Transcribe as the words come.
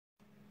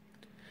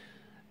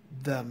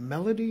The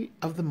Melody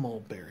of the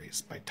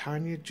Mulberries by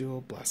Tonya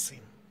Jewel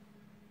Blessing.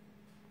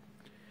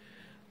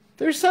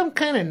 There's some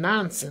kind of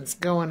nonsense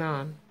going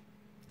on.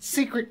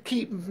 Secret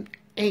keeping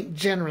ain't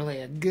generally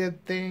a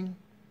good thing.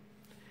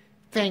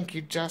 Thank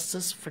you,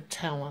 Justice, for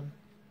telling.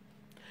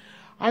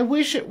 I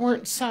wish it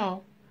weren't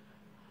so.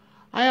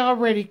 I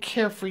already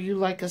care for you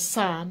like a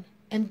son,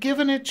 and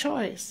given a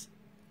choice,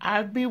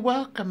 I'd be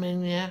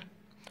welcoming you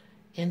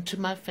into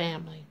my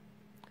family.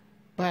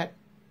 But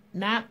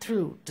not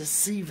through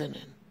deceiving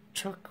and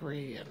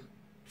trickery and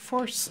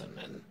forcing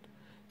and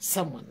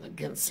someone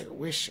against their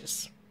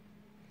wishes.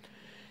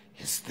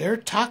 Is there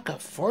talk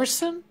of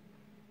forcing?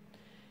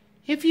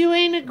 If you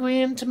ain't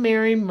agreeing to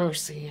marry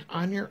Mercy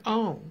on your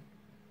own,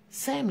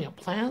 Samuel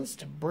plans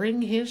to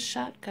bring his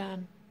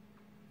shotgun.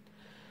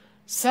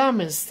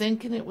 Some is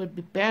thinking it would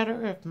be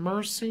better if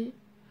Mercy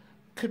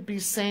could be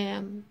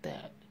saying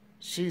that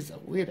she's a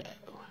widow.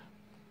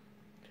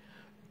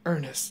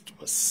 Ernest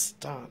was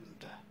stunned.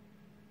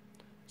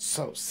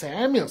 So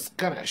Samuel's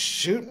gonna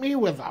shoot me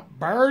with a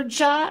bird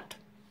shot?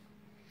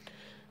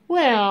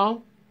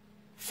 Well,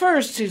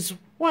 first he's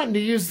wanting to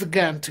use the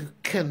gun to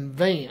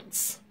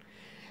convince.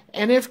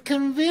 And if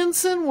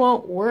convincing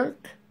won't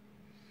work,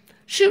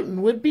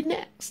 shooting would be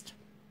next.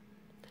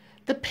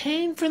 The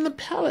pain from the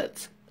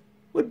pellets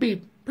would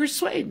be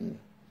persuading.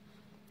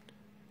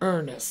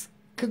 Ernest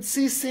could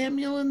see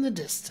Samuel in the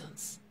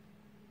distance,